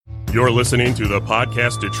You're listening to the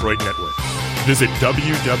Podcast Detroit Network. Visit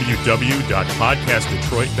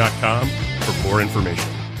www.podcastdetroit.com for more information.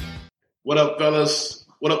 What up, fellas?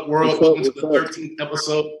 What up, world? Welcome to the 13th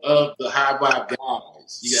episode of the High Vibe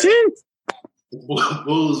Guys. You got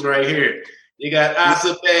Booze right here. You got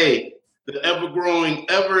Asabe, the ever-growing,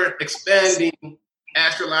 ever-expanding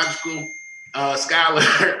astrological scholar.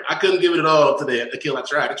 I couldn't give it all today, Akil. I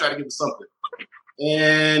tried to give it something.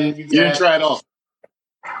 And you didn't try it all.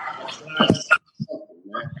 I tried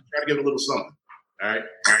to give it a little something. All right.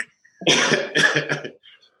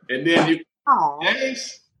 And then you,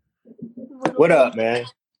 James. What up, man?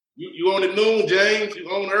 You on at noon, James? You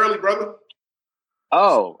on early, brother?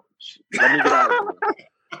 Oh, let me get out.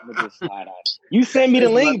 Let me just slide out. You sent me the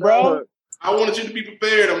link, bro. I wanted you to be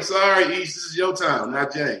prepared. I'm sorry, East. This is your time,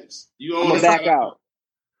 not James. You on? I'm gonna back out.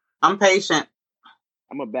 I'm patient.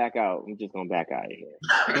 I'm gonna back out. I'm just gonna back out of here.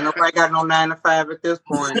 Ain't nobody got no 9 to 5 at this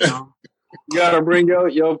point, though. You gotta bring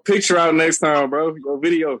your picture out next time, bro. Your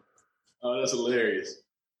video. Oh, that's hilarious.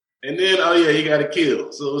 And then, you got to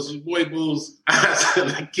kill. So it's your boy Booze.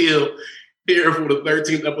 I Kill here for the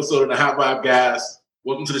 13th episode of the High Vibe Guys.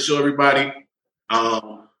 Welcome to the show, everybody.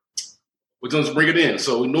 We're going to bring it in.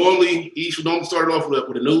 So we normally start off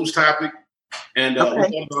with a news topic, and we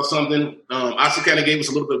talk about something. Asa kind of gave us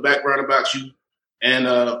a little bit of background about you, and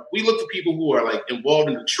we look for people who are like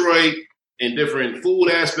involved in Detroit in different food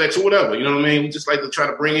aspects or whatever. You know what I mean? We just like to try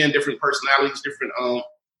to bring in different personalities,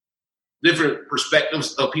 different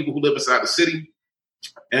perspectives of people who live inside the city.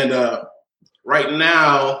 And right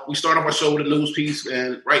now, we start off our show with a news piece.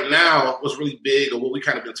 And right now, what's really big, or what we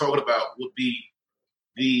kind of been talking about, would be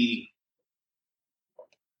the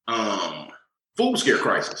food scare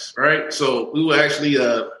crisis, right? So we were actually,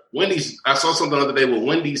 Wendy's, I saw something the other day where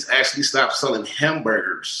Wendy's actually stopped selling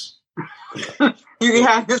hamburgers. You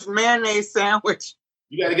have this mayonnaise sandwich.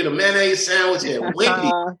 You got to get a mayonnaise sandwich at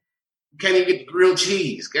Wendy's. You can't even get the grilled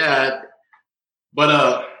cheese. God.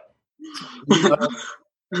 But we're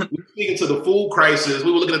speaking to the food crisis.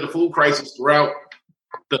 We were looking at the food crisis throughout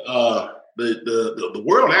the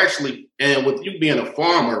world, actually. And with you being a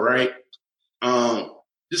farmer, right?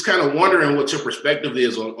 Just kind of wondering what your perspective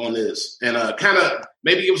is on this, and kind of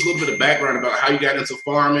maybe give us a little bit of background about how you got into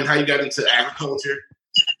farming, how you got into agriculture,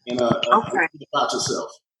 and about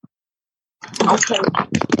yourself. Okay.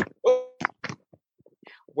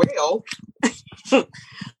 Well,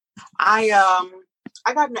 I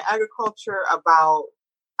got into agriculture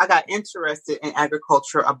I got interested in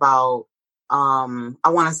agriculture about, I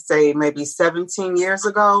want to say maybe 17 years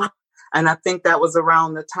ago. And I think that was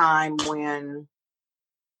around the time when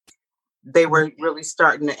they were really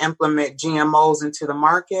starting to implement GMOs into the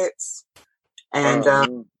markets.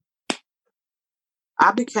 And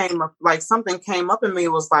I became something came up in me.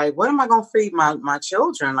 It was like, what am I going to feed my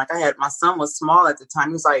children? Like my son was small at the time.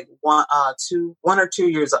 He was like 1 or 2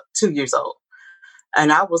 years old.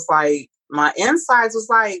 And I was like, my insides was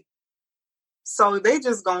like, so they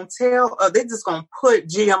just going to put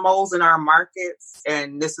GMOs in our markets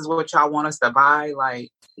and this is what y'all want us to buy. Like,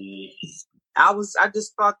 I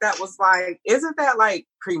just thought that was like, isn't that like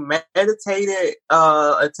premeditated,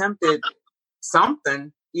 attempted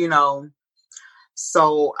something, you know?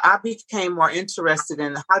 So I became more interested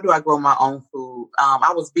in how do I grow my own food.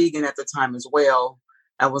 I was vegan at the time as well.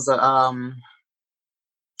 That was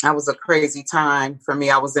a crazy time for me.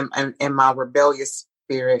 I was in my rebellious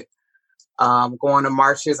spirit, going to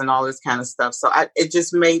marches and all this kind of stuff. So it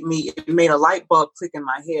just made a light bulb click in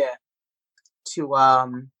my head to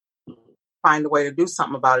find a way to do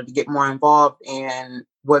something about it, to get more involved in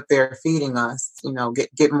what they're feeding us, you know,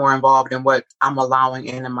 get more involved in what I'm allowing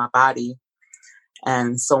in my body,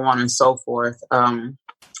 and so on and so forth.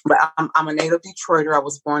 But I'm a native Detroiter. I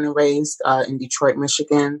was born and raised in Detroit,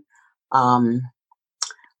 Michigan. My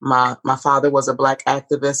father was a Black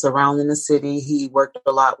activist around in the city. He worked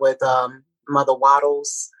a lot with Mother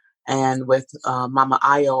Waddles and with Mama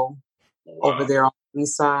Ayo over there on the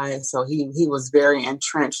east side. So he was very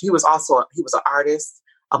entrenched. He was an artist,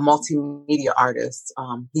 a multimedia artist.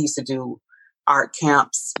 He used to do art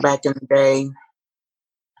camps back in the day,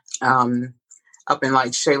 up in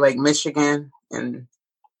like Shea Lake, Michigan, and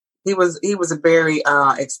he was a very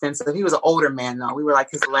extensive. He was an older man though. We were like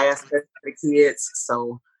his last of the kids.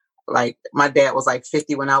 So like my dad was like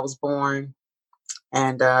 50 when I was born,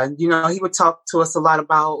 and he would talk to us a lot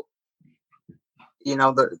about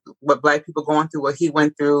what Black people going through, what he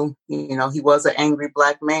went through. He was an angry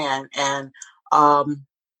Black man, and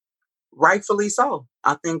rightfully so.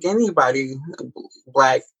 I think anybody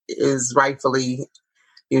Black is rightfully,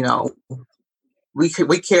 we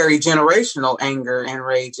carry generational anger and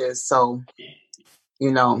rages. So,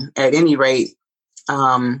 At any rate,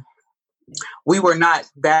 we were not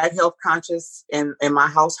that health conscious in my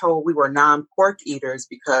household. We were non-pork eaters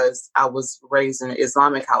because I was raised in an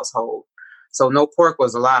Islamic household. So no pork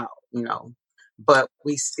was allowed, but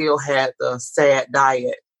we still had the sad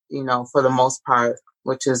diet, for the most part,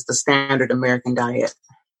 which is the standard American diet.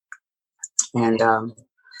 And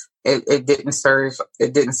it didn't serve us.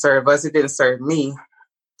 It didn't serve me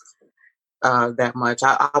that much.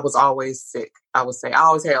 I was always sick. I would say I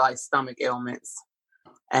always had like stomach ailments.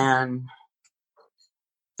 And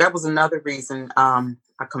that was another reason I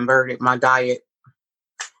converted my diet,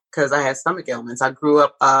 because I had stomach ailments. I grew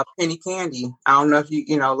up penny candy. I don't know if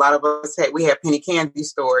a lot of us we had penny candy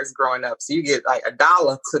stores growing up. So you get like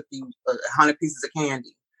 $1 took you 100 pieces of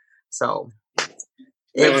candy. So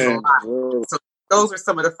it was a lot. So those are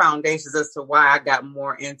some of the foundations as to why I got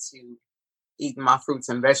more into eating my fruits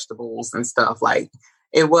and vegetables and stuff. Like,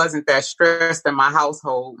 it wasn't that stressed in my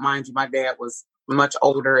household. Mind you, my dad was much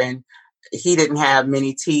older and he didn't have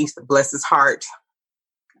many teeth, bless his heart,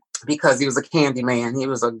 because he was a candy man. He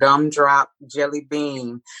was a gumdrop jelly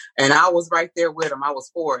bean. And I was right there with him. I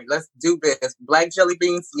was for it. Let's do this. Black jelly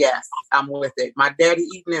beans, yes, I'm with it. My daddy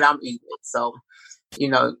eating it, I'm eating it. So,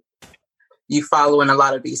 you following a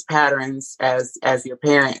lot of these patterns as your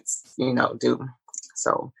parents, do.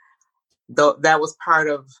 So that was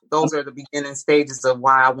those are the beginning stages of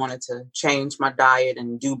why I wanted to change my diet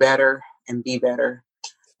and do better and be better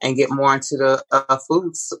and get more into the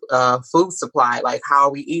food supply. Like, how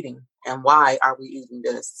are we eating and why are we eating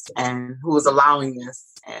this and who is allowing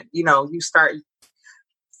this? And, you start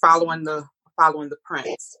following the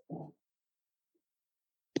prints.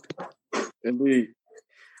 Indeed.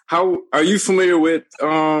 How are you familiar with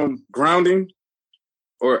grounding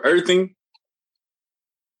or earthing?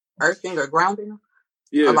 Earthing or grounding?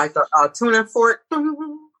 Yeah. Or like a tuning fork.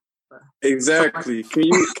 Exactly. Can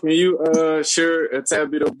you share a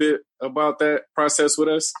tad bit about that process with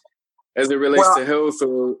us as it relates to health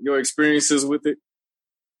or your experiences with it?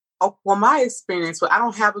 Oh, well, my experience, I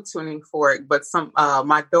don't have a tuning fork, but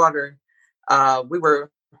my daughter, we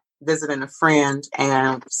were visiting a friend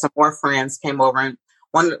and some more friends came over, and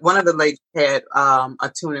one of the ladies had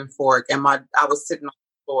a tuning fork, and I was sitting on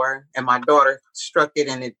the floor and my daughter struck it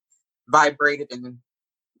and it vibrated, and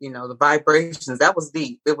the vibrations, that was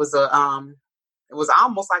deep. It was it was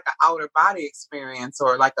almost like an outer body experience,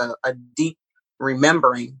 or like a deep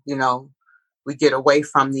remembering. We get away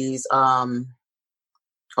from these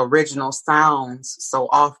original sounds so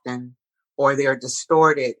often, or they're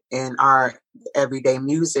distorted in our everyday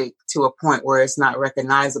music to a point where it's not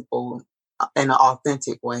recognizable in an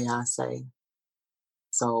authentic way, I say.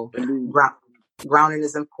 So grounding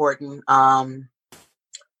is important.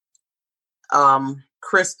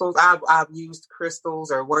 Crystals, I've used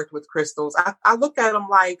crystals or worked with crystals. I look at them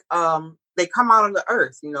like they come out of the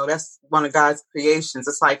earth. That's one of God's creations.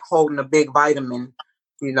 It's like holding a big vitamin,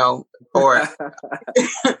 or you know what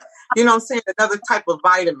I'm saying? Another type of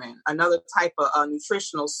vitamin, another type of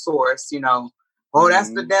nutritional source, that's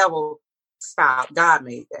the devil. Stop. God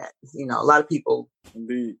made that. A lot of people,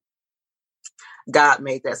 indeed, God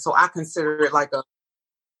made that. So I consider it like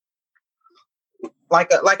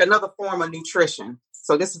another form of nutrition.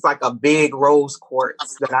 So this is like a big rose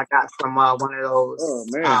quartz that I got from one of those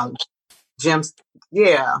gyms.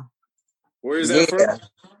 Yeah. Where is that from?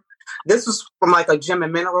 This was from like a gem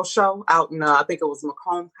and mineral show out in, I think it was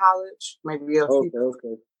Macomb College, maybe a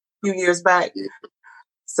few years back. Yeah.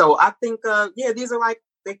 So I think, these are like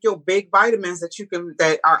your big vitamins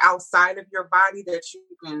that are outside of your body that you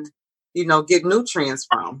can, get nutrients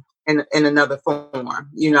from in another form,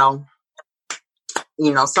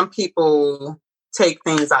 some people take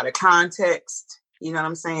things out of context, you know what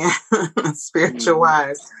I'm saying? Spiritual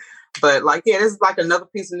wise. But this is like another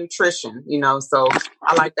piece of nutrition, so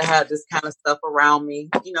I like to have this kind of stuff around me,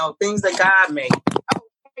 things that God made. Oh,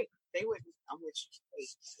 hey, stay with me. I'm with you.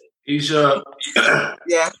 He's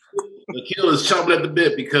yeah. Akil is chomping at the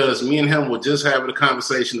bit because me and him were just having a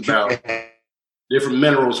conversation about different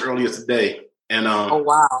minerals earlier today. And oh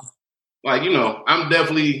wow. I'm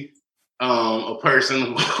definitely a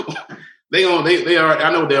person who they are.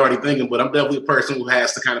 I know what they're already thinking, but I'm definitely a person who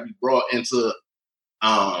has to kind of be brought into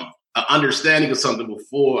an understanding of something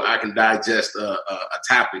before I can digest a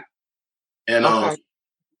topic. And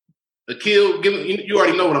Akil, you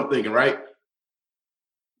already know what I'm thinking, right?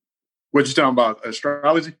 What you talking about?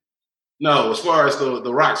 Astrology? No, as far as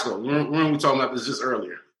the rocks go. Remember we talking about this just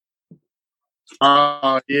earlier.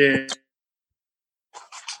 Yeah.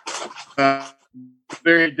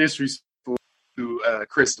 Very disrespectful to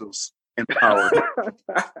crystals and power.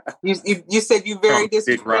 You said you very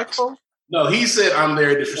disrespectful? No, he said I'm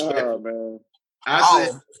very disrespectful. Oh, man. I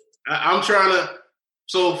said I'm trying to.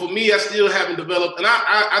 So for me, I still haven't developed, and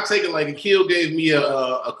I take it like a Kill gave me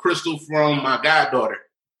a crystal from my goddaughter,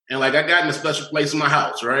 and like I got in a special place in my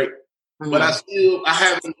house, right? Mm-hmm. But I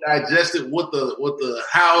haven't digested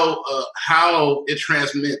how it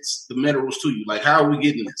transmits the minerals to you. Like, how are we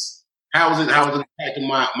getting this? How is it impacting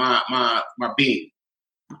my being?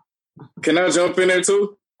 Can I jump in there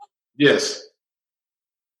too? Yes.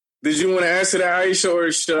 Did you want to answer that, Aisha,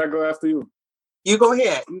 or should I go after you? You go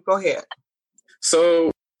ahead.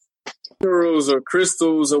 So, minerals or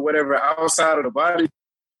crystals or whatever outside of the body,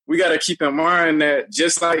 we got to keep in mind that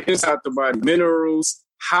just like inside the body, minerals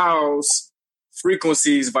house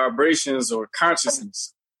frequencies, vibrations, or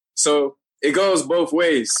consciousness. So it goes both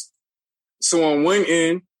ways. So on one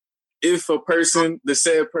end, if the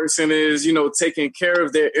said person is, taking care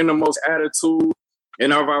of their innermost attitude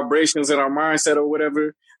and our vibrations and our mindset or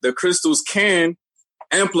whatever, the crystals can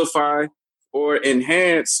amplify or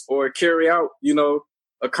enhance or carry out,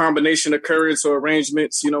 a combination of currents or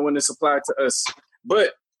arrangements, when it's applied to us.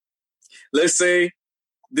 But let's say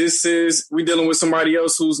we dealing with somebody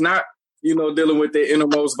else who's not, dealing with their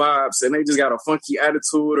innermost vibes, and they just got a funky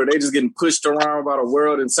attitude, or they just getting pushed around by the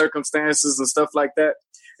world and circumstances and stuff like that,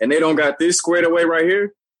 and they don't got this squared away right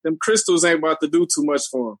here. Them crystals ain't about to do too much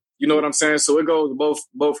for them. You know what I'm saying? So it goes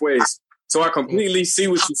both ways. So I completely see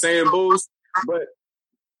what you're saying, Bulls, but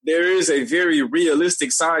there is a very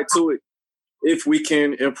realistic side to it if we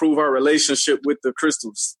can improve our relationship with the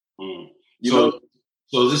crystals. So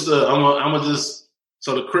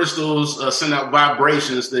the crystals send out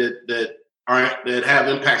vibrations that have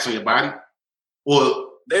impacts on your body, or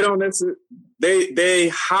they don't necessarily. They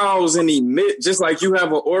house and emit, just like you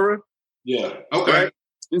have an aura. Yeah. Okay. Right?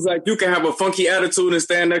 It's like you can have a funky attitude and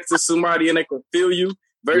stand next to somebody and they can feel you.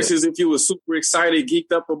 Versus if you were super excited,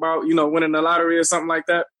 geeked up about winning the lottery or something like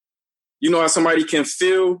that. You know how somebody can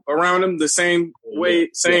feel around them the same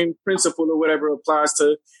way, same principle or whatever applies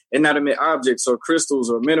to inanimate objects or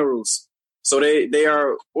crystals or minerals. So they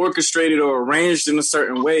are orchestrated or arranged in a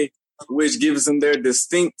certain way, which gives them their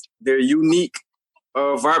unique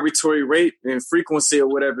vibratory rate and frequency or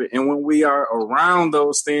whatever. And when we are around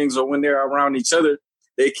those things or when they're around each other,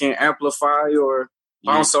 they can amplify or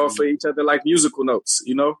bounce off of each other like musical notes,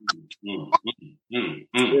 Yeah.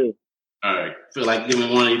 All right. Feel like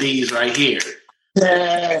giving one of these right here.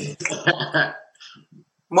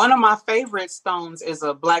 One of my favorite stones is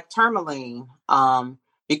a black tourmaline,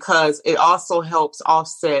 because it also helps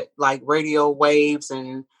offset like radio waves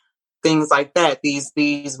and things like that.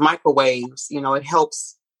 These microwaves, it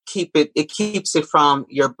helps keeps it from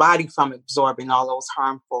your body from absorbing all those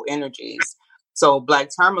harmful energies. So black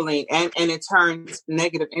tourmaline, and it turns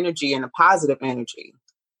negative energy into positive energy.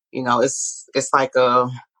 It's like a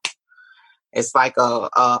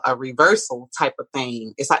reversal type of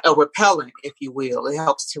thing. It's like a repellent, if you will. It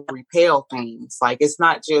helps to repel things. Like, it's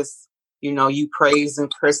not just, you praising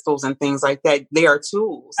crystals and things like that. They are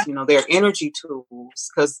tools, they're energy tools,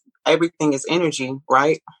 because everything is energy,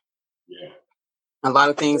 right? Yeah. A lot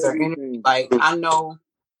of things are energy. Like, I know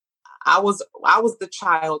I was the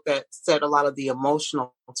child that set a lot of the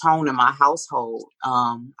emotional tone in my household.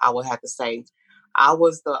 I would have to say I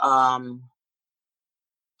was the,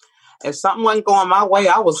 if something wasn't going my way,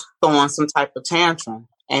 I was throwing some type of tantrum,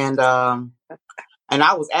 and I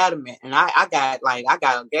was adamant, and I got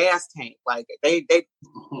a gas tank. Like,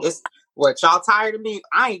 it's what, y'all tired of me?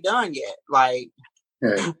 I ain't done yet. Like,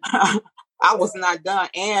 I was not done,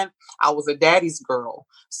 and I was a daddy's girl,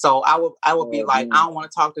 so I would be like, I don't want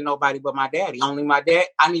to talk to nobody but my daddy. Only my dad.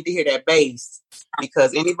 I need to hear that bass,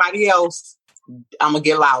 because anybody else, I'm gonna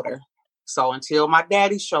get louder. So until my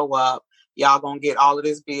daddy show up, y'all gonna get all of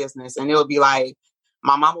this business. And it'll be like,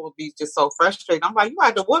 my mama would be just so frustrated. I'm like, you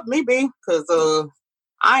had to whoop me, B, because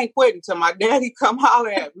I ain't quitting till my daddy come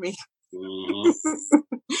holler at me. Mm-hmm.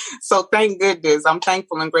 So thank goodness. I'm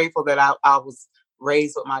thankful and grateful that I was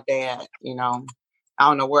raised with my dad. I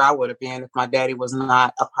don't know where I would have been if my daddy was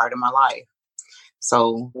not a part of my life.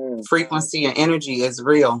 So frequency and energy is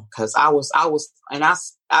real, because I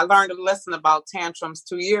learned a lesson about tantrums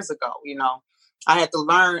 2 years ago. I had to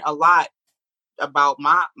learn a lot about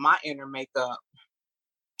my inner makeup.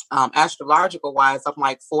 Astrological wise, I'm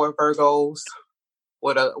like 4 Virgos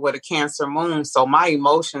with a Cancer moon, so my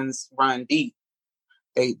emotions run deep.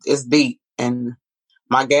 It's deep, and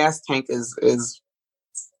my gas tank is.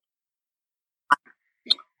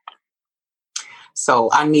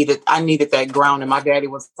 So I needed that ground, and my daddy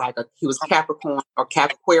was he was Capricorn or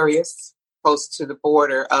Capricorus, close to the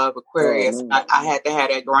border of Aquarius. I had to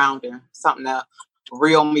have that grounding, something to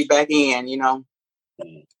reel me back in,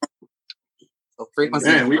 So frequency.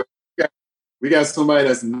 Man, we got somebody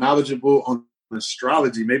that's knowledgeable on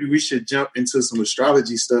astrology. Maybe we should jump into some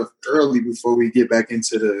astrology stuff early before we get back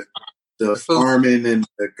into the farming and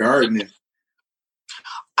the gardening.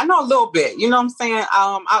 I know a little bit, you know what I'm saying?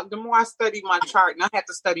 The more I study my chart, and I had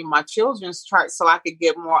to study my children's chart so I could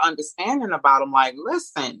get more understanding about them. Like,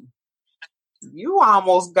 listen, you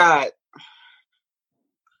almost got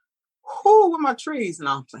who with my trees? No,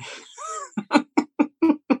 I'm saying. Let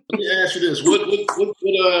me ask you this: what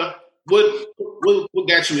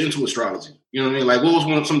got you into astrology? You know what I mean? Like, what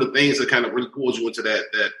was some of the things that kind of really pulled you into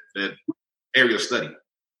that area of study?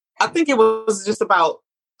 I think it was just about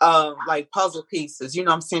like puzzle pieces. You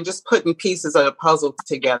know what I'm saying? Just putting pieces of the puzzle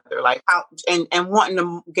together, like how and wanting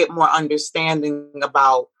to get more understanding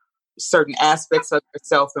about certain aspects of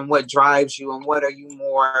yourself and what drives you and what are you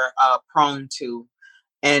more prone to.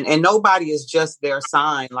 And nobody is just their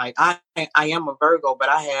sign. Like I am a Virgo, but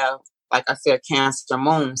I have, like I said, Cancer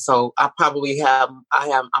moon. So I'm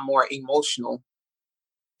more emotional,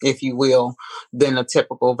 if you will, than a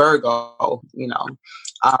typical Virgo, you know.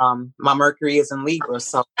 My Mercury is in Libra.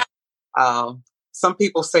 So some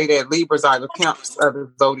people say that Libras are the pimps of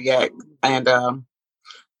the zodiac. And I'm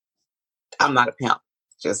not a pimp,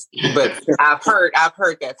 but I've heard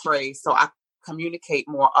that phrase. So I communicate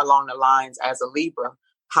more along the lines as a Libra.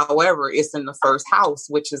 However, it's in the first house,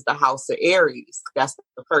 which is the house of Aries. That's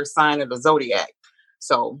the first sign of the zodiac.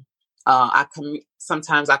 So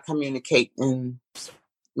sometimes I communicate in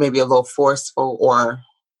maybe a little forceful or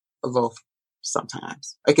a little,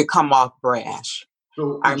 sometimes it could come off brash.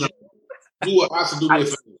 So I'm not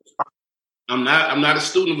a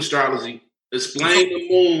student of astrology. Explain the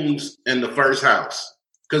moons and the first house.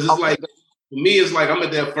 Because it's like, for me, it's like I'm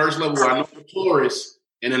at that first level. I know the Taurus.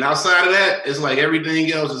 And then outside of that, it's like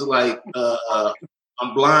everything else is like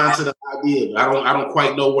I'm blind to the idea. I don't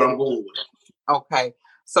quite know where I'm going with it. Okay,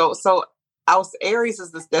 so Aries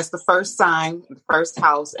that's the first sign, the first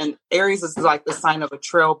house, and Aries is like the sign of a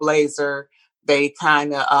trailblazer. They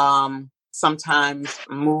kind of sometimes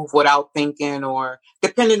move without thinking, or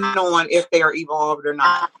depending on if they are evolved or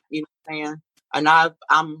not. You know what I'm saying? And I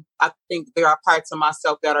think there are parts of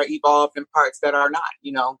myself that are evolved and parts that are not.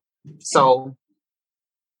 You know, so.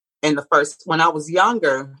 When I was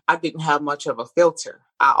younger, I didn't have much of a filter.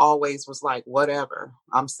 I always was like, whatever,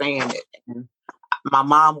 I'm saying it. And my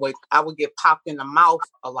mom I would get popped in the mouth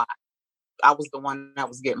a lot. I was the one that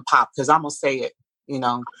was getting popped because I'm going to say it, you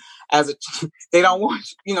know, they don't want,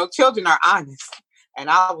 you know, children are honest. And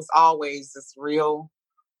I was always just real.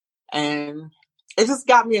 And it just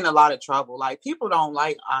got me in a lot of trouble. Like, people don't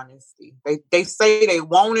like honesty. They say they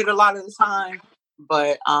want it a lot of the time,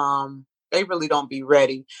 but, they really don't be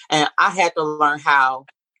ready. And I had to learn how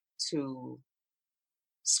to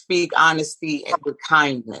speak honesty and with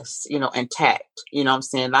kindness, you know, and tact. You know what I'm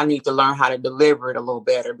saying? I need to learn how to deliver it a little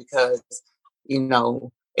better because, you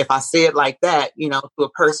know, if I say it like that, you know, to a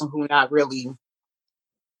person who not really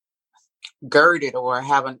girded or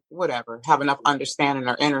have enough understanding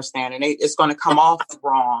or understanding, it's going to come off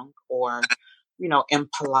wrong or, you know,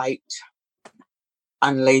 impolite,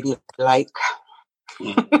 unladylike.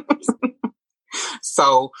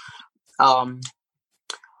 So,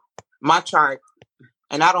 my chart,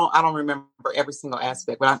 and I don't remember every single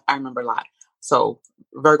aspect, but I remember a lot. So,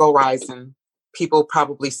 Virgo rising, people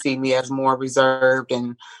probably see me as more reserved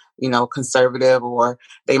and, you know, conservative, or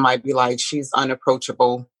they might be like, she's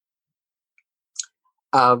unapproachable.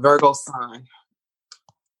 Virgo sun.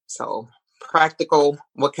 So, practical.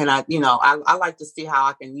 What can I, you know, I like to see how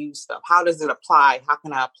I can use stuff. How does it apply? How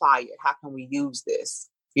can I apply it? How can we use this?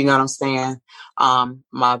 You know what I'm saying?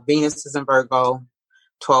 My Venus is in Virgo,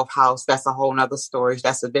 12th house. That's a whole nother story.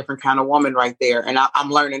 That's a different kind of woman right there. And I'm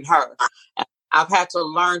learning her. And I've had to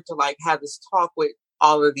learn to like have this talk with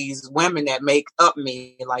all of these women that make up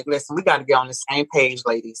me. Like, listen, we got to get on the same page,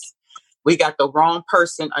 ladies. We got the wrong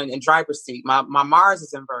person in driver's seat. My Mars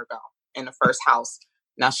is in Virgo in the first house.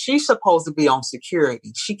 Now, she's supposed to be on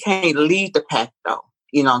security. She can't lead the pack, though.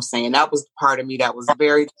 You know what I'm saying? That was the part of me that was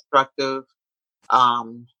very destructive.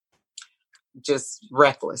 Just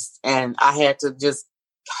reckless. And I had to just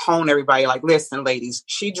hone everybody like, listen, ladies,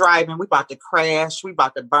 she driving, we about to crash, we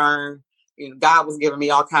about to burn. You know, God was giving me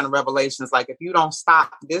all kind of revelations. Like, if you don't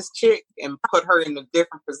stop this chick and put her in a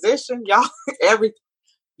different position, y'all,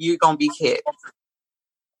 you're going to be hit.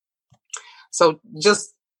 So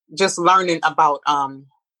just learning about,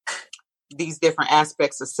 these different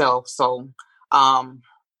aspects of self. So,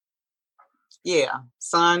 yeah,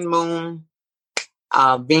 sun, moon,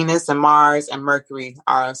 Venus and Mars and Mercury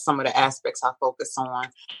are some of the aspects I focus on.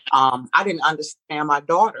 I didn't understand my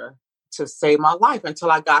daughter to save my life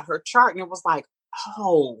until I got her chart. And it was like,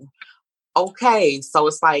 oh, okay. So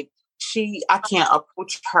it's like I can't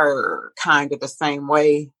approach her kind of the same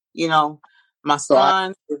way, you know. My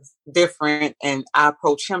son is different and I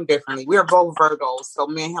approach him differently. We're both Virgos. So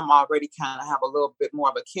me and him already kind of have a little bit more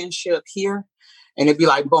of a kinship here. And it'd be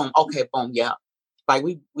like, boom, okay, boom, yeah. Like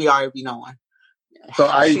we already be knowing. So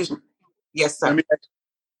yes, sir.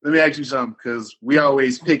 Let me ask you something, because we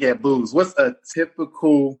always pick at booze. What's a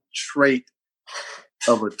typical trait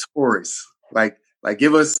of a Taurus? Like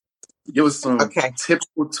give us some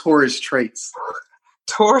typical Taurus traits.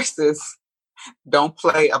 Tauruses don't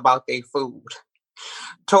play about their food.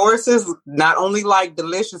 Tauruses not only like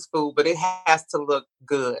delicious food, but it has to look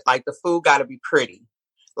good. Like the food got to be pretty.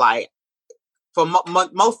 Like for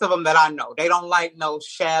most of them that I know, they don't like no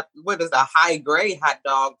what is a high grade hot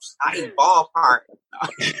dog? I eat ballpark.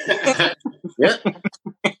 Yeah.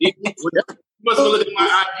 You must have looked at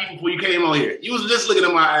my IG before you came on here. You was just looking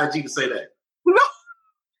at my IG to say that.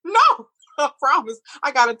 No, I promise.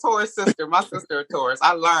 I got a Taurus sister. My sister a Taurus.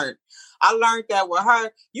 I learned that with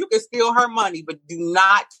her, you can steal her money, but do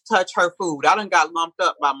not touch her food. I done got lumped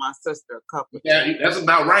up by my sister a couple of times. Yeah, that's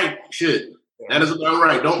about right. Shit. Yeah. That is about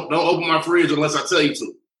right. Don't open my fridge unless I tell you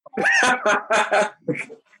to.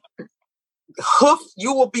 Hoof,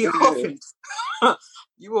 you will be hoofed.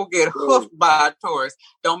 You will get hoofed by a Taurus.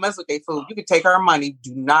 Don't mess with their food. You can take her money.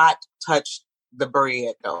 Do not touch the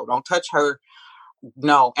bread, though. Don't touch her.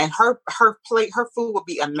 No, and her plate, her food will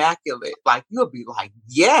be immaculate. Like you'll be like,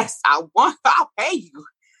 yes, I'll pay you.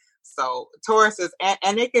 So Tauruses,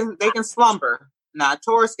 and they can slumber. Now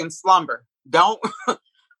Taurus can slumber. Don't.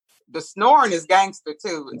 The snoring is gangster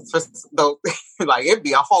too. It's just though, like it'd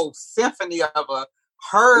be a whole symphony of a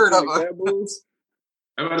herd of a.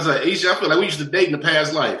 I'm about to say, Isha, I feel like we used to date in the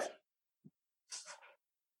past life.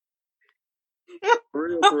 For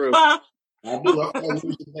real. I do. I feel like we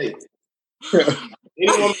used to date.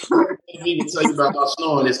 Anyone can tell you about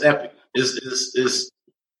snoring is epic. It's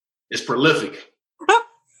prolific.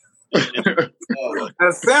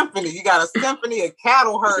 A symphony. You got a symphony of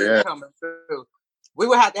cattle herd coming through. We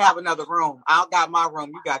would have to have another room. I got my room.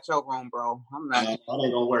 You got your room, bro. I'm not. That ain't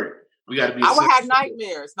gonna work. We got to be. I would have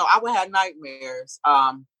nightmares. No, I would have nightmares.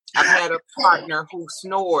 I've had a partner who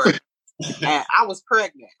snored. And I was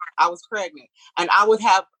pregnant. And I would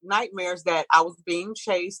have nightmares that I was being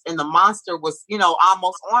chased and the monster was,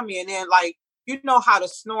 almost on me. And then like, you know how to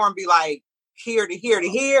snore and be like, here to here to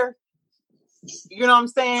here. You know what I'm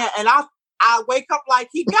saying? And I wake up like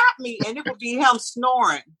he got me and it would be him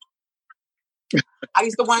snoring. I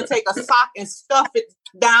used to want to take a sock and stuff it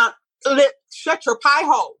down. Shut your pie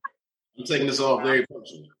hole. I'm taking this off very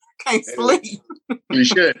personally. Can't sleep. You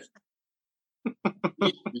should.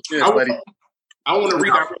 I want to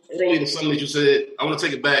read out earlier to something that you said. I want to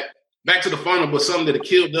take it back to the funnel, but something that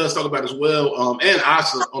Akil does talk about as well, and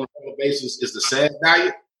Asa on a regular basis is the SAD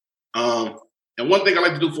diet. And one thing I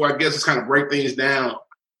like to do for our guests is kind of break things down.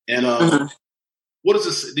 And what is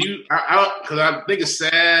this? Because I think it's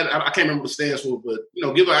SAD. I can't remember what it stands for, but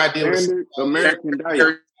give an idea. Standard American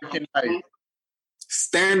diet.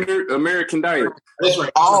 Standard American diet. That's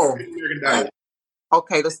right. Oh, American diet.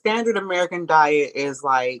 Okay, the standard American diet is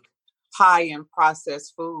like high in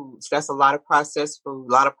processed foods. That's a lot of processed food,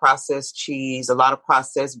 a lot of processed cheese, a lot of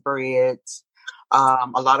processed breads, a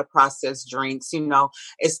lot of processed drinks.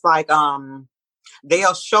 It's like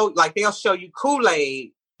they'll show you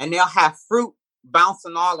Kool-Aid and they'll have fruit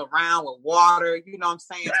bouncing all around with water. You know what I'm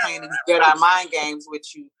saying? Playing these Jedi mind games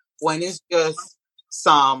with you when it's just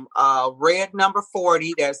some red number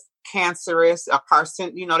 40 that's cancerous,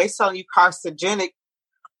 they selling you carcinogenic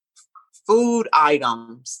food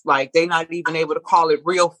items. Like they're not even able to call it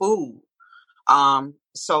real food.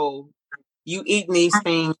 So you eating these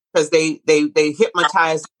things because they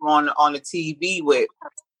hypnotize you on the TV with,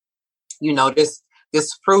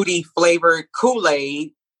 this fruity flavored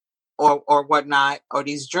Kool-Aid or whatnot, or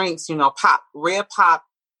these drinks, Red Pop,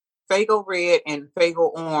 Faygo Red and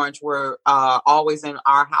Faygo Orange were always in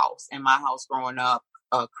my house growing up.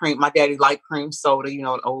 Cream. My daddy liked cream soda,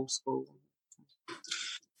 the old school.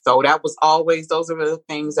 So that was always, those are the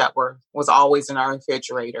things that was always in our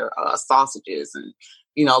refrigerator. Sausages and,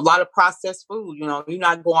 a lot of processed food. You're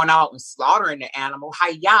not going out and slaughtering the animal.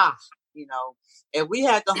 Hi-ya, If we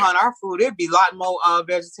had to hunt our food, it'd be a lot more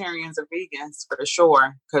vegetarians and vegans for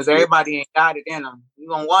sure, because everybody ain't got it in them. You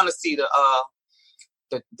don't want to see the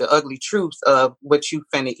ugly truth of what you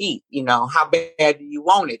finna eat. How bad do you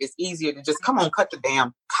want it? It's easier to just come on, cut the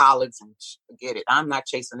damn collards and forget it. I'm not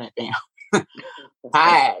chasing that damn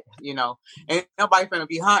hide, and nobody finna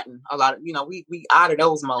be hunting a lot of, we out of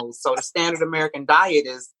those modes. So the standard American diet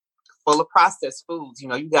is full of processed foods.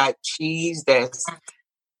 You got cheese that's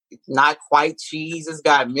not quite cheese. It's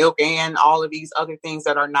got milk and all of these other things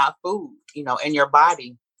that are not food, in your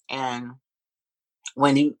body. And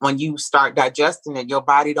when you start digesting it, your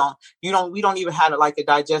body we don't even have the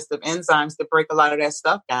digestive enzymes to break a lot of that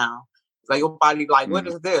stuff down. Like your body, what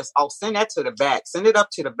is this? Oh, send that to the back. Send it up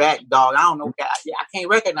to the back, dog. I don't know. I can't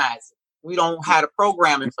recognize it. We don't have the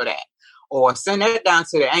programming for that. Or send that down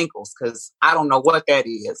to the ankles because I don't know what that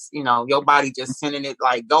is. Your body just sending it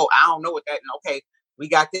go. I don't know what that. Okay, we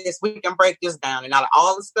got this. We can break this down. And out of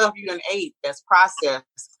all the stuff you done ate that's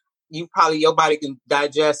processed, your body can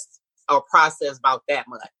digest or process about that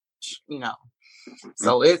much.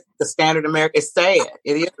 So it's the standard American. It's sad.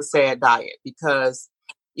 It is a sad diet because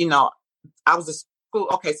I was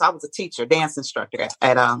a teacher, dance instructor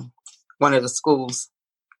at one of the schools.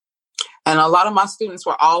 And a lot of my students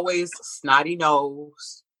were always snotty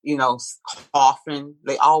nose, coughing.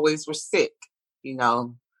 They always were sick,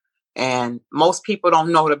 and most people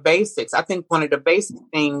don't know the basics. I think one of the basic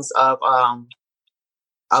things of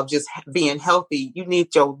just being healthy, you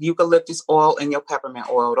need your eucalyptus oil and your peppermint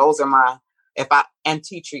oil. Those are and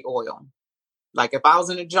tea tree oil. Like if I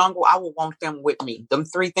was in the jungle, I would want them with me. Them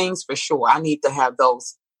 3 things for sure. I need to have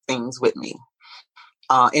those things with me.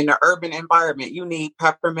 In the urban environment, you need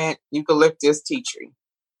peppermint, eucalyptus, tea tree.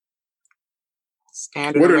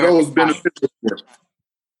 Standard. What are those beneficial for?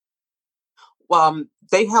 Well,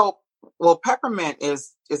 they help. Well, peppermint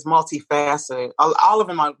is multifaceted. All of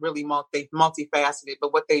them are really multifaceted.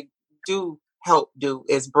 But what they help do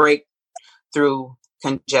is break through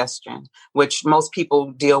congestion, which most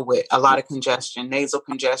people deal with. A lot of congestion, nasal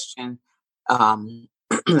congestion,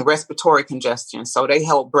 respiratory congestion. So they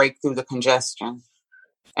help break through the congestion.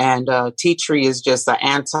 And tea tree is just an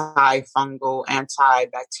antifungal,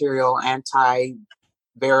 antibacterial,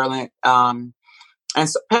 antivirulent. And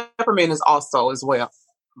so peppermint is also as well.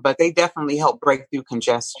 But they definitely help break through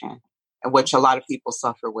congestion, which a lot of people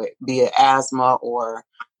suffer with, be it asthma or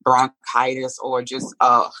bronchitis or just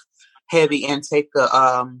heavy intake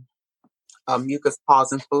of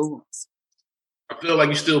mucus-causing foods. I feel like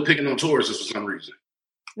you're still picking on Tauruses for some reason.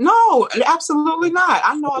 No, absolutely not.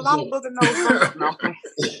 I know a lot of booger nose.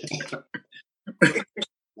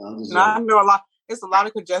 I know a lot. It's a lot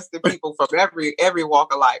of congested people from every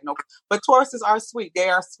walk of life. No, but Tauruses are sweet. They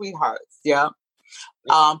are sweethearts. Yeah.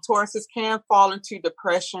 Tauruses can fall into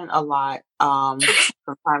depression a lot from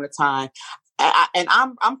time to time, and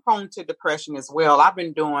I'm prone to depression as well. I've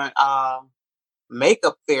been doing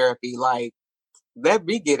makeup therapy. Like, let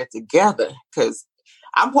me get it together because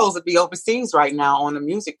I'm supposed to be overseas right now on a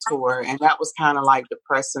music tour, and that was kind of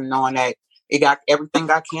depressing knowing that everything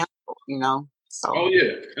got canceled. So. Oh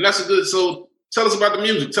yeah, and that's a good. So tell us about the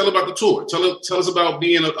music. Tell us about the tour. Tell us about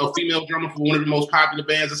being a female drummer for one of the most popular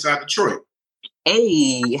bands inside Detroit.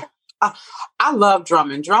 Hey, I love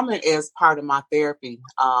drumming. Drumming is part of my therapy.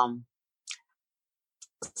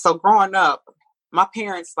 So growing up, my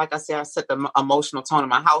parents, like I said, I set the emotional tone of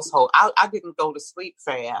my household. I didn't go to sleep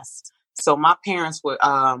fast. So my parents would,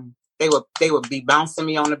 they would be bouncing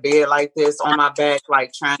me on the bed like this on my back,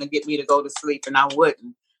 trying to get me to go to sleep, and I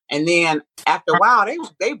wouldn't. And then after a while,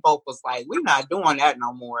 they both was like, "We're not doing that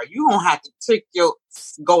no more. You don't have to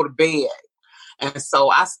go to bed." And so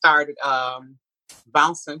I started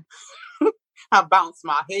bouncing. I bounced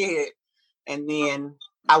my head, and then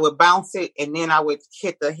I would bounce it, and then I would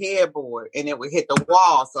hit the headboard, and it would hit the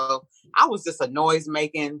wall. So I was just a noise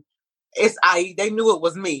making. They knew it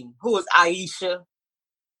was me. Who is Aisha?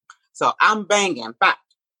 So I'm banging, bop,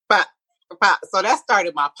 bop, bop. So that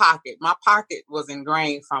started my pocket. My pocket was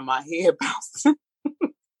ingrained from my head bouncing.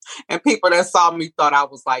 And people that saw me thought I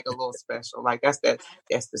was a little special. That's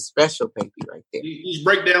the special baby right there. You just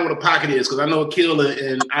break down what a pocket is, because I know Akil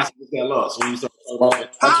and Oscar got lost. So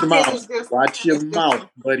watch your mouth,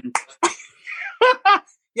 buddy.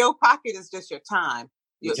 Your pocket is just your time.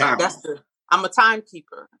 I'm a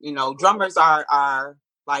timekeeper. Drummers are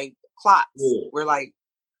like clocks. Yeah. We're like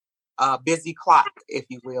a busy clock, if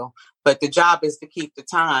you will. But the job is to keep the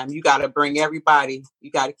time. You got to bring everybody.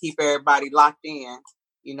 You got to keep everybody locked in.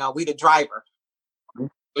 We the driver.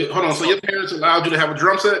 Wait, hold on. So your parents allowed you to have a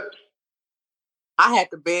drum set? I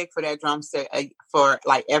had to beg for that drum set for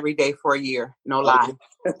every day for a year. No lie.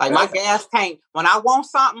 My gas tank. When I want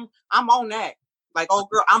something, I'm on that. Oh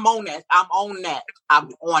girl, I'm on that. I'm on that.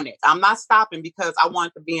 I'm on it. I'm not stopping because I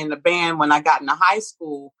wanted to be in the band when I got into high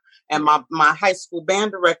school. And my high school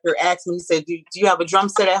band director asked me, he said, do you have a drum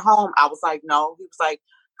set at home? I was like, no. He was like,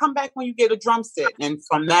 come back when you get a drum set. And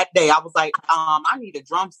from that day, I was like, I need a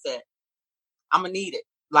drum set. I'm going to need it.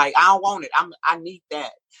 Like, I don't want it. I need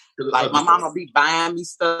that. Like, my mama be buying me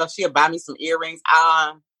stuff. She'll buy me some earrings.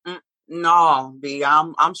 No, B,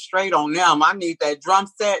 I'm straight on them. I need that drum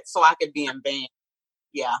set so I could be in band.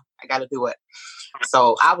 Yeah, I got to do it.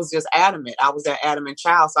 So I was just adamant. I was that adamant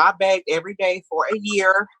child. So I begged every day for a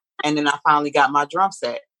year, and then I finally got my drum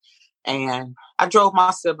set. And I drove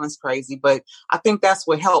my siblings crazy, but I think that's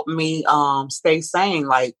what helped me stay sane.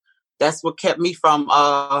 Like, that's what kept me from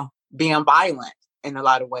being violent in a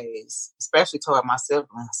lot of ways, especially toward my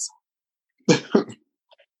siblings.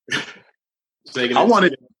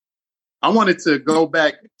 I wanted to go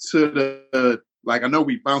back to the, like, I know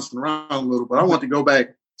we bouncing around a little, but I want to go back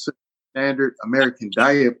to the standard American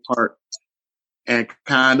diet part and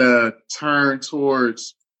kind of turn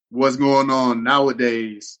towards what's going on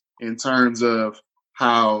nowadays in terms of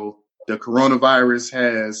how the coronavirus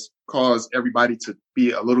has caused everybody to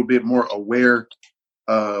be a little bit more aware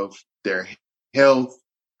of their health,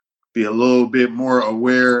 be a little bit more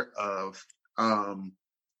aware of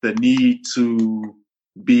the need to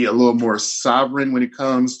be a little more sovereign when it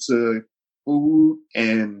comes to food.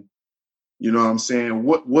 And, you know what I'm saying?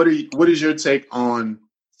 What is your take on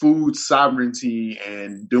food sovereignty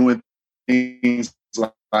and doing things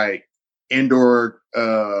like indoor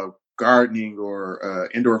gardening or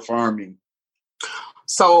indoor farming?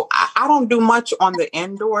 So I don't do much on the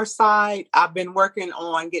indoor side. I've been working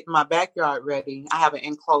on getting my backyard ready. I have an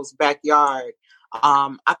enclosed backyard.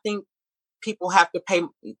 I think people have to pay.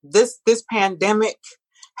 This pandemic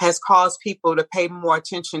has caused people to pay more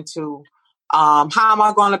attention to how am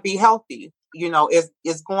I going to be healthy? You know,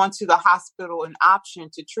 is going to the hospital an option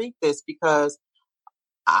to treat this? Because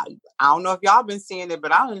I don't know if y'all been seeing it,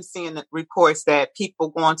 but I've been seeing the reports that people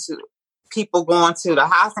going to the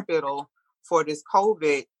hospital for this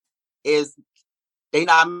COVID is they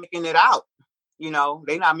not making it out. You know,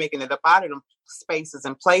 they not making it up out of them spaces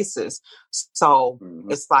and places. So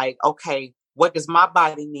it's like, okay, what does my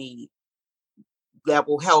body need that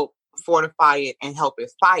will help fortify it and help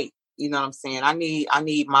it fight? You know what I'm saying? I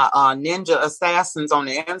need my ninja assassins on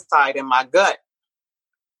the inside in my gut.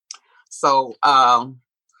 So I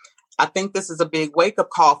think this is a big wake-up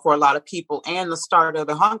call for a lot of people, and the start of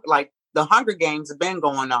the Hunger Games have been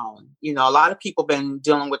going on. You know, a lot of people been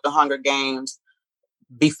dealing with the Hunger Games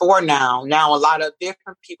before now. Now a lot of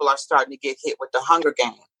different people are starting to get hit with the Hunger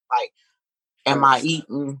Games. Like, am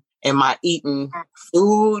I eating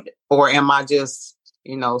food, or am I just,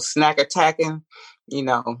 you know, snack attacking? You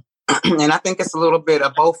know, and I think it's a little bit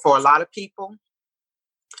of both for a lot of people.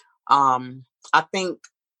 I think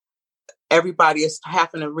everybody is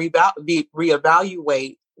having to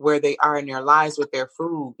reevaluate where they are in their lives with their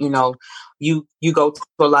food. You know, you go to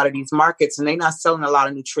a lot of these markets and they're not selling a lot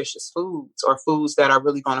of nutritious foods or foods that are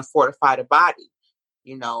really going to fortify the body,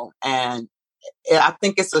 you know. And I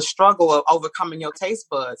think it's a struggle of overcoming your taste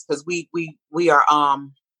buds, because we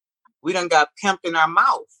done got pimped in our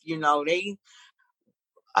mouth. You know,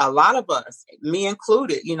 a lot of us, me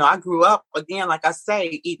included, you know, I grew up, again, like I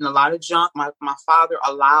say, eating a lot of junk. My father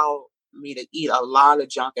allowed me to eat a lot of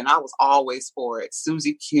junk, and I was always for it.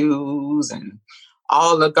 Suzy Q's and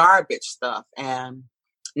all the garbage stuff, and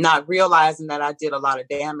not realizing that I did a lot of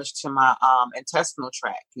damage to my intestinal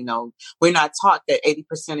tract. You know, we're not taught that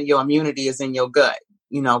 80% of your immunity is in your gut.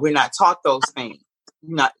 You know, we're not taught those things.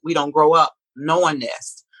 We don't grow up knowing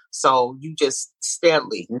this. So you just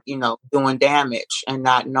steadily, you know, doing damage and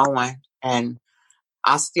not knowing. And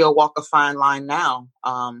I still walk a fine line now.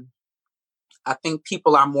 I think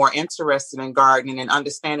people are more interested in gardening and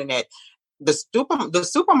understanding that the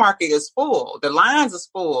supermarket is full. The lines is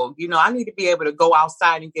full. You know, I need to be able to go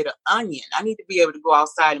outside and get an onion. I need to be able to go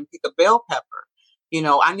outside and pick a bell pepper. You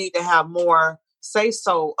know, I need to have more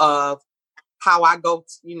say-so of how I go,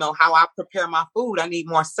 how I prepare my food. I need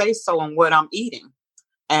more say-so in what I'm eating.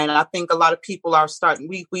 And I think a lot of people are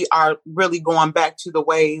we are really going back to the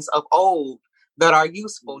ways of old that are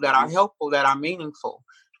useful, that are helpful, that are meaningful.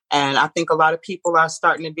 And I think a lot of people are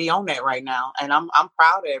starting to be on that right now. And I'm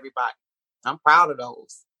proud of everybody. I'm proud of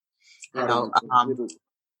those. You know,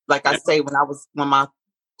 like I say, when my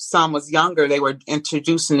son was younger, they were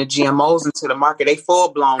introducing the GMOs into the market. They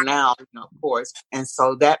full blown now, of course. And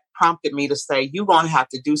so that prompted me to say, you're going to have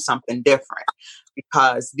to do something different,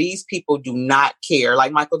 because these people do not care.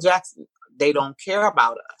 Like Michael Jackson, they don't care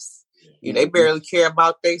about us. They barely care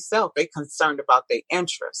about themselves. They're concerned about their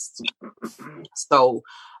interests. So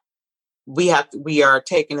we are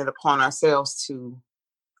taking it upon ourselves to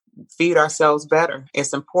feed ourselves better.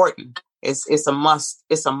 It's important. It's a must.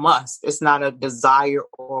 It's a must. It's not a desire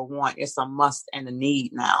or a want. It's a must and a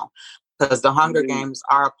need now, because the Hunger Games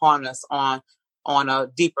are upon us on on a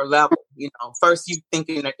deeper level. First you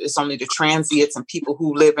thinking that it's only the transients and people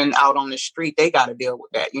who living out on the street, they got to deal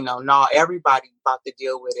with that. No, everybody's about to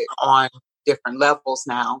deal with it on different levels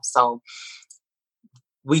now. So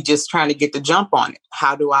we just trying to get the jump on it.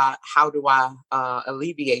 How do I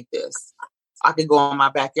alleviate this? I could go in my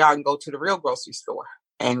backyard and go to the real grocery store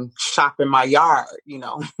and shop in my yard,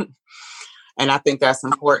 and I think that's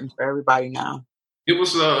important for everybody now. It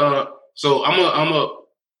was so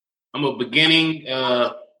I'm a beginning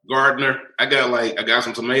gardener. I got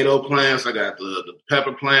some tomato plants. I got the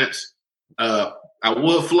pepper plants. I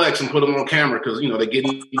would flex and put them on camera because they're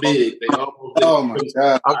getting big. They almost oh my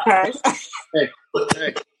god! Okay.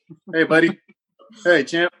 Hey, buddy. Hey,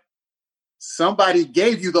 champ. Somebody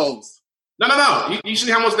gave you those. No. You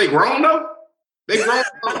see how much they grown though? They grown.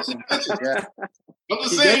 Yeah. I'm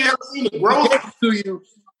just saying, you haven't seen the growth to you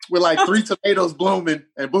with like 3 tomatoes blooming,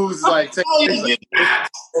 and Booze is like, no, he did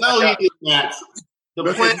not.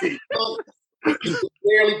 The plant was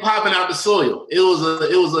barely popping out the soil. It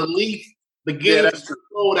was a leaf beginning to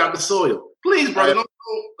grow out the soil. Please, brother,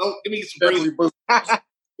 don't give me some green.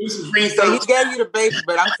 So he gave you the baby,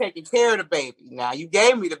 but I'm taking care of the baby. Now you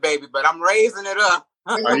gave me the baby, but I'm raising it up.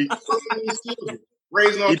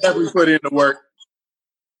 Raising he definitely put in the work.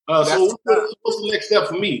 So what's the next step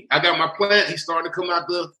for me? I got my plant. He started to come out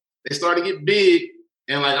they started to get big.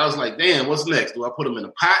 And I was like, damn, what's next? Do I put them in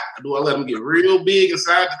a pot? Or do I let them get real big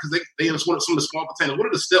inside? Because they just want some of the small potatoes. What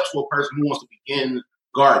are the steps for a person who wants to begin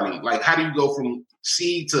gardening? Like, how do you go from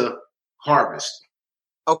seed to harvest?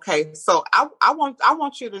 Okay, so I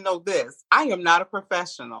want you to know this. I am not a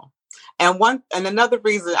professional. And another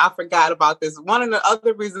reason I forgot about this, one of the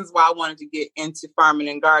other reasons why I wanted to get into farming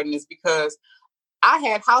and gardening is because I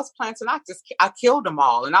had houseplants and I killed them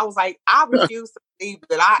all. And I was like, I refuse to believe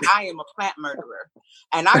that I am a plant murderer.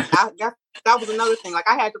 And that was another thing. Like,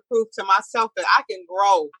 I had to prove to myself that I can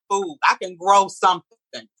grow food. I can grow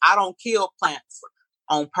something. I don't kill plants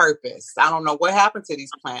on purpose. I don't know what happened to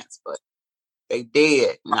these plants, but they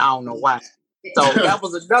did. And I don't know why. So that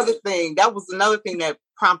was another thing. That was another thing that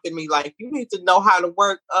prompted me, like, you need to know how to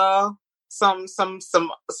work some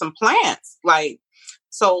plants. Like,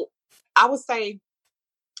 so I would say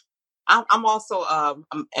I'm also a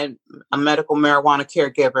medical marijuana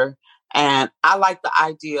caregiver, and I like the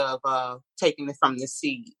idea of taking it from the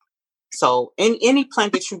seed. So in any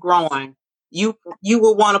plant that you're growing, you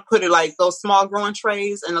will want to put it like those small growing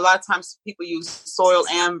trays, and a lot of times people use soil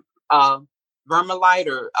and vermilite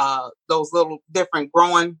or those little different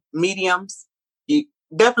growing mediums. You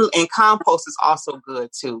definitely, and compost is also good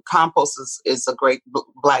too. Compost is a great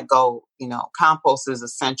black gold. Compost is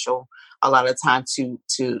essential a lot of the time to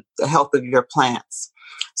the health of your plants.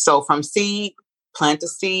 So from seed, plant a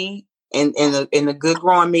seed in a good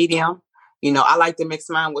growing medium. I like to mix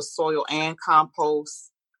mine with soil and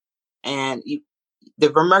compost, and the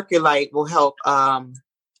vermiculite will help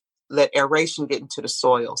let aeration get into the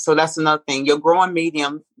soil. So that's another thing. Your growing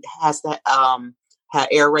medium has to have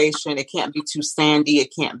aeration. It can't be too sandy.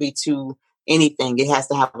 It can't be too anything. It has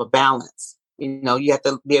to have a balance. You have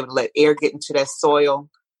to be able to let air get into that soil.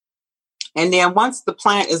 And then once the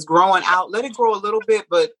plant is growing out, let it grow a little bit.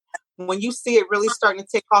 But when you see it really starting to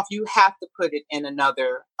take off, you have to put it in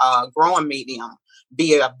another growing medium,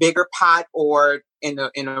 be it a bigger pot or in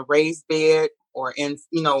a raised bed or in,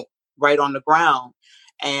 right on the ground.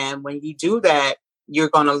 And when you do that, you're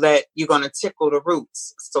gonna tickle the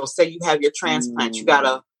roots. So say you have your transplant, you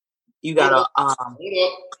gotta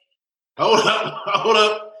hold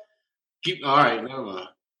up. All right, never mind.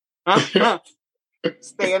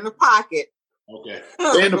 Stay in the pocket. Okay.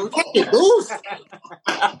 Stay in the pocket, Booze.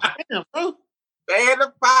 Damn, bro. Stay in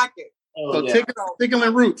the pocket. So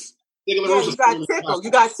tickling roots. You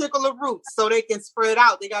got tickle the roots so they can spread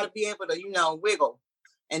out. They got to be able to, wiggle.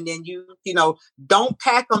 And then you don't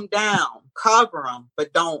pack them down, cover them,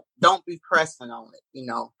 but don't be pressing on it.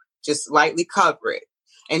 Just lightly cover it,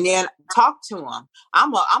 and then talk to them.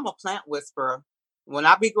 I'm a plant whisperer. When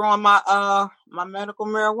I be growing my medical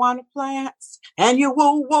marijuana plants, and you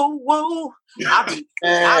woo woo woo, I'll be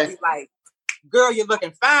like, girl, you're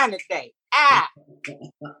looking fine today. Ah,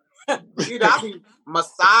 I'll be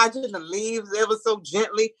massaging the leaves ever so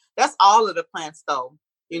gently. That's all of the plants, though.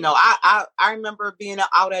 I remember being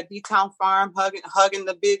out at D-Town Farm, hugging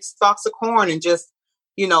the big stalks of corn and just,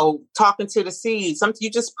 talking to the seeds. Something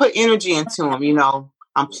you just put energy into them.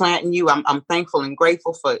 I'm planting you. I'm thankful and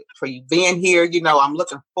grateful for you being here. I'm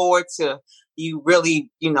looking forward to you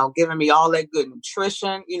really, giving me all that good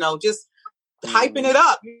nutrition. Just hyping it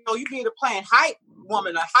up. You be the plant hype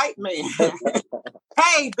woman, a hype man.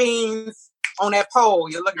 Hey, Beans. on that pole.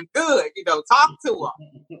 You're looking good. Talk to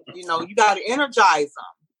them. You got to energize them.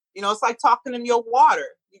 It's like talking in your water.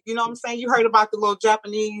 You know what I'm saying? You heard about the little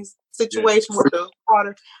Japanese situation with the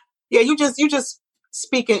water. Yeah, you just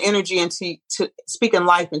speaking energy speaking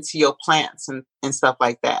life into your plants and stuff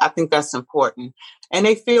like that. I think that's important. And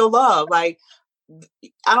they feel love. Like,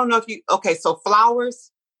 I don't know if so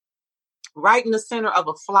flowers, right in the center of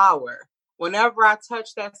a flower, whenever I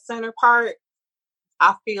touch that center part,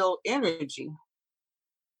 I feel energy.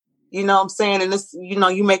 You know what I'm saying? And this,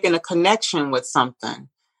 you making a connection with something.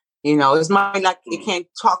 It might not, it can't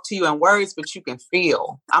talk to you in words, but you can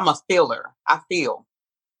feel. I'm a feeler. I feel.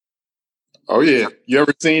 Oh, yeah. You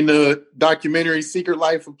ever seen the documentary Secret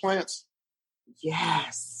Life of Plants?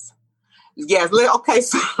 Yes. Okay.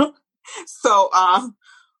 So I'm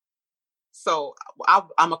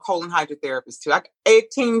a colon hydrotherapist too. I got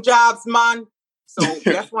 18 jobs, man. So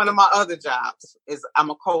that's one of my other jobs is I'm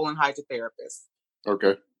a colon hydrotherapist.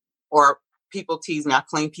 Okay. Or people tease me, I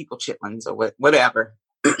clean people chitlins or whatever.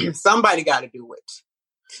 Somebody got to do it.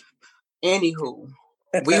 Anywho,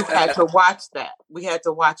 we had to watch that.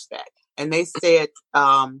 And they said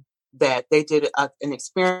that they did an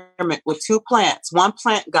experiment with two plants. One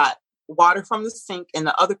plant got water from the sink and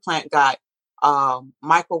the other plant got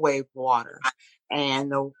microwave water.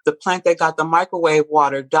 And the plant that got the microwave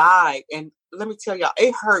water died. And let me tell y'all,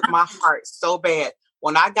 it hurt my heart so bad.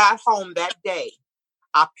 When I got home that day,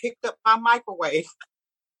 I picked up my microwave,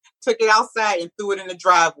 took it outside and threw it in the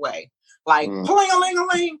driveway. Like,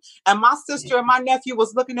 pling-a-ling-a-ling. And my sister and my nephew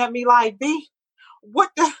was looking at me like, B,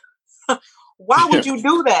 what the... Why would you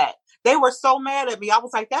do that? They were so mad at me. I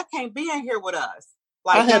was like, that can't be in here with us.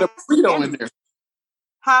 Like, I had a burrito in there.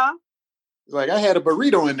 Huh? Like, I had a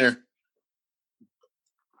burrito in there.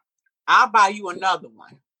 I'll buy you another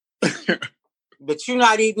one. But you're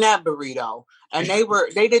not eating that burrito. And they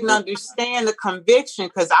didn't understand the conviction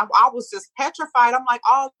because I was just petrified. I'm like,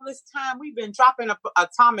 all this time we've been dropping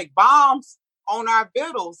atomic bombs on our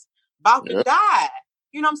vittles, about to die.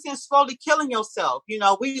 You know what I'm saying? Slowly killing yourself.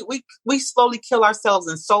 We slowly kill ourselves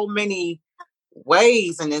in so many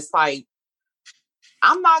ways. And it's like,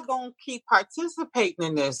 I'm not going to keep participating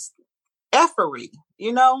in this effery,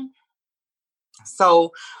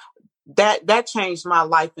 So that changed my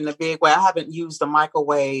life in a big way. I haven't used the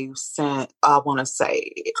microwave since, I want to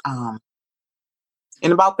say,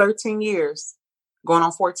 in about 13 years, going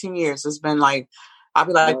on 14 years. It's been like, I'll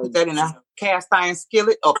be like, put that in a cast iron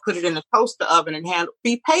skillet or put it in the toaster oven and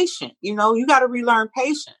be patient. You got to relearn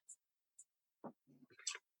patience.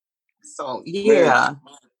 So, yeah.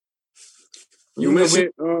 You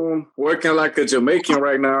mentioned working like a Jamaican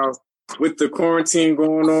right now with the quarantine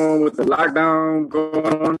going on, with the lockdown going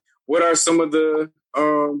on. What are some of the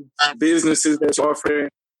businesses that you're offering?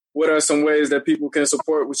 What are some ways that people can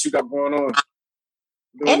support what you got going on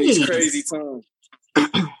during these crazy times?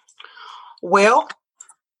 Well,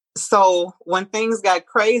 so when things got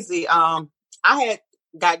crazy, I had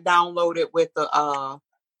got downloaded with a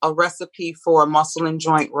recipe for a muscle and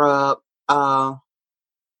joint rub.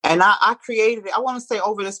 And I created it, I want to say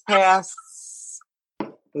over this past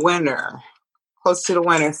winter, close to the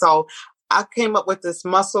winter. So I came up with this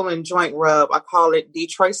muscle and joint rub. I call it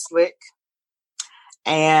Detroit Slick.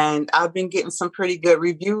 And I've been getting some pretty good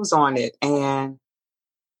reviews on it. And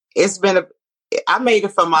I made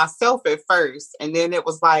it for myself at first. And then it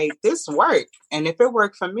was like, this worked. And if it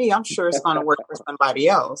worked for me, I'm sure it's going to work for somebody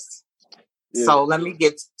else. Yeah. So let me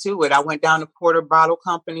get to it. I went down to Porter Bottle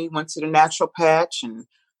Company, went to the Natural Patch and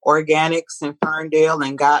Organics in Ferndale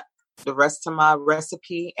and got the rest of my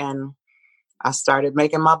recipe. And I started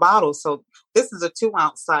making my bottles. So this is a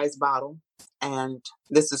 2-ounce size bottle. And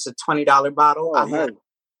this is a $20 bottle. I have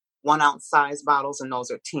 1-ounce size bottles, and those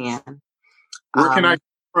are 10. Where can I get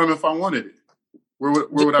from if I wanted it? Where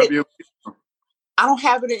would I be able to get from? I don't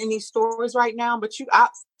have it in any stores right now, but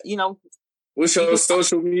what's your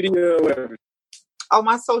social media or whatever? Oh,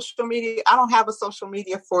 my social media. I don't have a social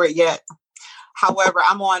media for it yet. However,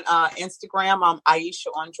 I'm on Instagram. I'm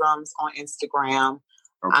Aisha on Drums on Instagram.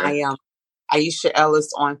 Okay. I am Aisha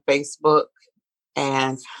Ellis on Facebook.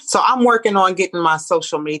 And so I'm working on getting my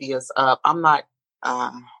social medias up. I'm not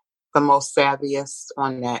the most savviest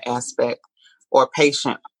on that aspect or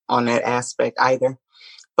patient on that aspect either.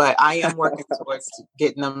 But I am working towards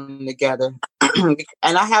getting them together. And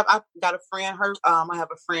I've got a friend, I have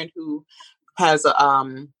a friend who has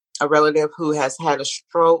a relative who has had a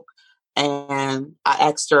stroke. And I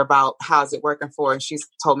asked her about how's it working for her. And she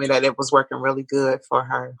told me that it was working really good for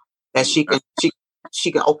her, that she can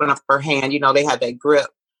open up her hand. They have that grip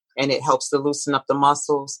and it helps to loosen up the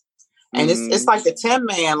muscles. And it's like the Tin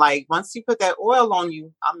Man. Like once you put that oil on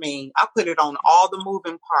you, I mean, I put it on all the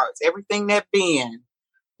moving parts, everything that bend,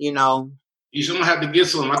 you know. You shouldn't have to get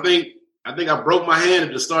some. I think I broke my hand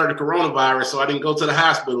at the start of the coronavirus, so I didn't go to the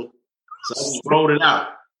hospital. So I just rolled it out.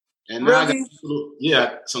 And now really?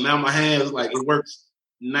 So now my hands like it works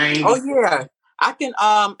 90. Oh yeah. I can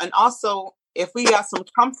and also if we got some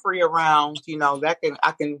comfrey around, you know,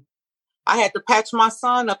 I had to patch my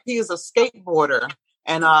son up. He is a skateboarder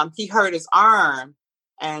and he hurt his arm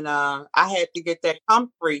and I had to get that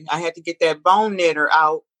comfrey. I had to get that bone knitter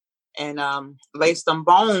out and lace some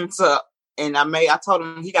bones up. And I told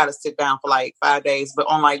him he got to sit down for like 5 days. But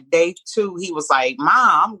on like day 2, he was like,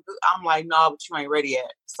 Mom, I'm like, no, but you ain't ready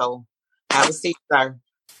yet. So have a seat, sir.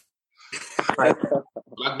 Right.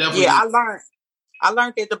 I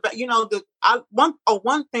learned that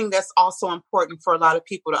one thing that's also important for a lot of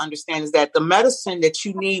people to understand is that the medicine that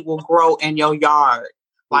you need will grow in your yard.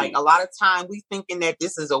 Like a lot of time we thinking that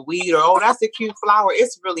this is a weed or, that's a cute flower.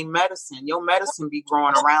 It's really medicine. Your medicine be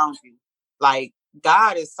growing around you. Like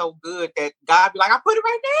God is so good that God be like, I put it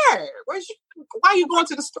right there. Why are you going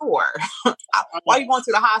to the store? Why are you going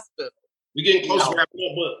to the hospital? We're getting close to wrapping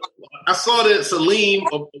up, but I saw that Celine,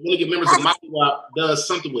 one of the members of Molly Wop, does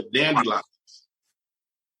something with dandelions.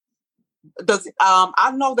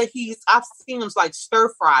 I know that I've seen him like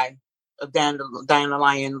stir fry of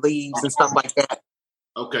dandelion leaves and stuff like that.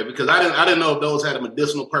 Okay, because I didn't know if those had a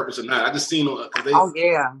medicinal purpose or not. I just seen them. Oh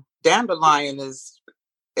yeah, dandelion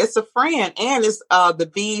it's a friend and it's the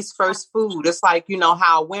bee's first food. It's like, you know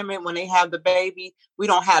how women when they have the baby, we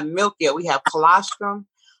don't have milk yet. We have colostrum.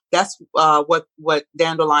 That's what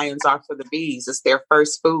dandelions are for the bees. It's their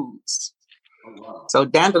first foods. Oh, wow. So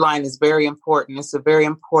dandelion is very important. It's a very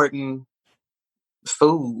important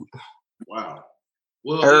food. Wow.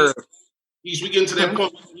 Well, we get into that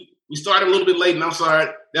point. We started a little bit late, and I'm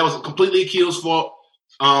sorry. That was completely Akil's fault.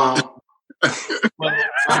 Because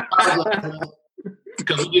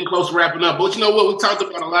we're getting close to wrapping up. But you know what? We talked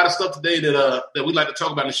about a lot of stuff today that we like to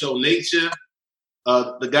talk about in the show. Nature.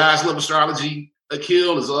 The guys love astrology.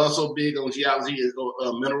 Akil is also big on geology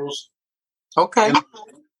and minerals. Okay. And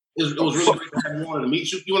it was really great to have you on to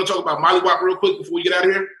meet you. You want to talk about Molly Wop real quick before we get out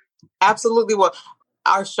of here? Absolutely. Well,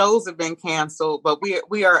 our shows have been canceled, but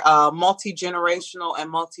we are multi-generational and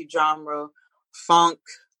multi-genre funk,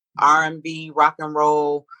 R&B, rock and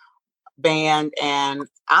roll band, and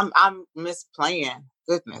I'm miss playing.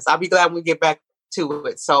 Goodness, I'll be glad when we get back to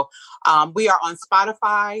it. So we are on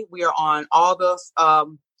Spotify. We are on all those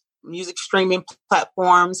music streaming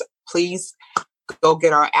platforms. Please go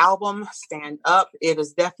get our album, Stand Up. It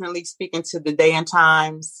is definitely speaking to the day and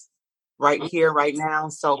times right here, right now.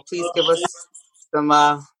 So please give us some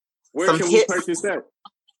hits. Purchase that?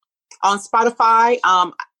 On Spotify.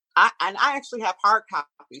 I actually have hard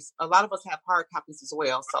copies. A lot of us have hard copies as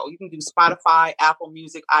well. So you can do Spotify, Apple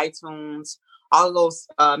Music, iTunes, all of those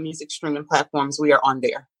music streaming platforms. We are on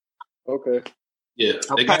there. Okay. Yeah.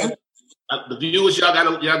 Okay. The viewers, y'all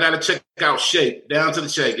gotta check out Shake. Down to the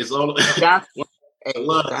Shake. It's all down to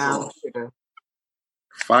the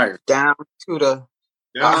fire. Down to the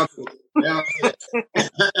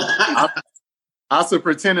Also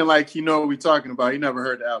pretending like you know what we're talking about. You never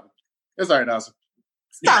heard the album. It's all right, Asa.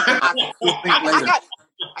 Stop it.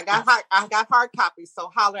 I got hard copies, so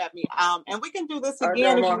holler at me. And we can do this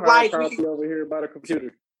again if you like. Copy over here by the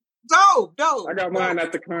computer. Dope. I got mine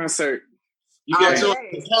at the concert. You got your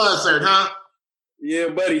concert, huh? Yeah,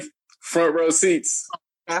 buddy. Front row seats.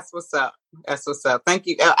 That's what's up. Thank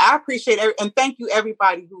you. I appreciate it. And thank you,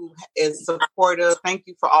 everybody who is supportive. Thank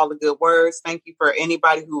you for all the good words. Thank you for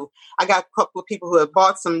anybody I got a couple of people who have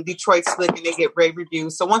bought some Detroit Slick and they get rave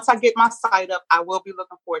reviews. So once I get my site up, I will be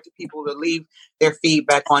looking forward to people to leave their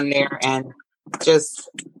feedback on there and just,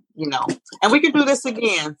 and we can do this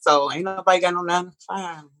again. So ain't nobody got no 9 to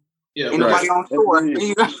 5. Yeah, ain't nobody on tour.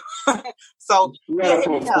 So hit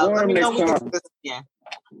me up. Let me know we can do this again.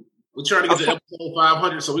 We're trying to get to episode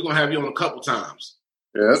 500, so we're going to have you on a couple times.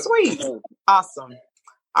 Yeah. Sweet. Awesome.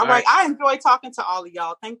 All right. I enjoy talking to all of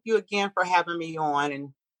y'all. Thank you again for having me on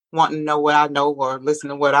and wanting to know what I know or listen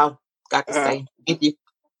to what I've got to say. Thank you.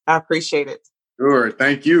 I appreciate it. Sure.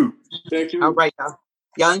 Thank you. All right, y'all.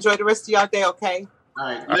 Y'all enjoy the rest of y'all day, okay?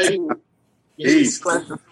 All right. Peace.